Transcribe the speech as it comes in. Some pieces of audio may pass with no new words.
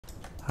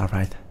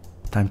Alright,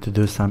 time to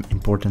do some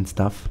important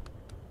stuff.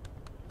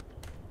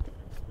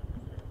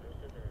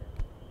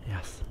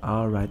 Yes,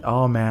 alright.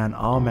 Oh man,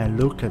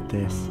 look at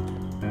this.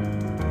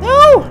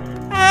 No!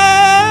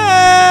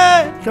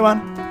 Hey! Come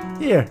on,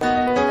 here. No!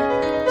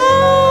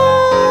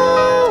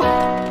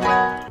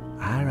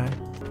 Alright.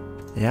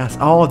 Yes,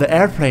 oh, the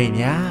airplane,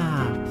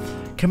 yeah.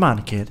 Come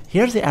on, kid.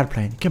 Here's the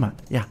airplane. Come on,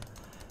 yeah.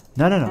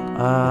 No.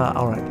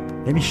 Alright,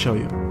 let me show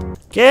you.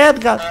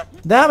 Kid, god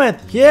damn it,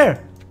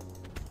 here.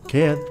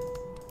 Kid,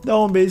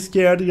 don't be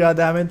scared, god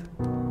damn it.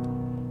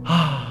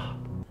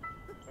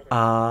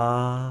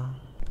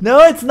 No,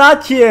 it's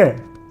not here.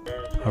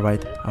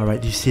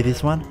 Alright, you see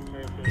this one?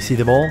 You see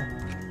the ball?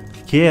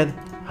 Kid.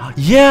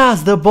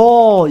 Yes, the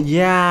ball.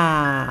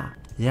 Yeah,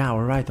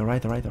 alright.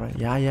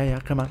 Yeah.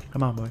 Come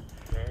on, boy.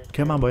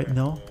 Come on, boy.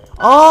 No.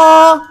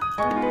 Oh!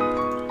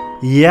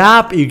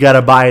 Yep, you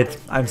gotta buy it.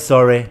 I'm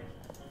sorry.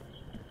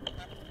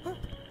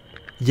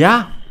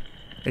 Yeah,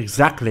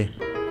 exactly.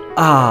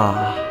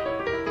 Ah.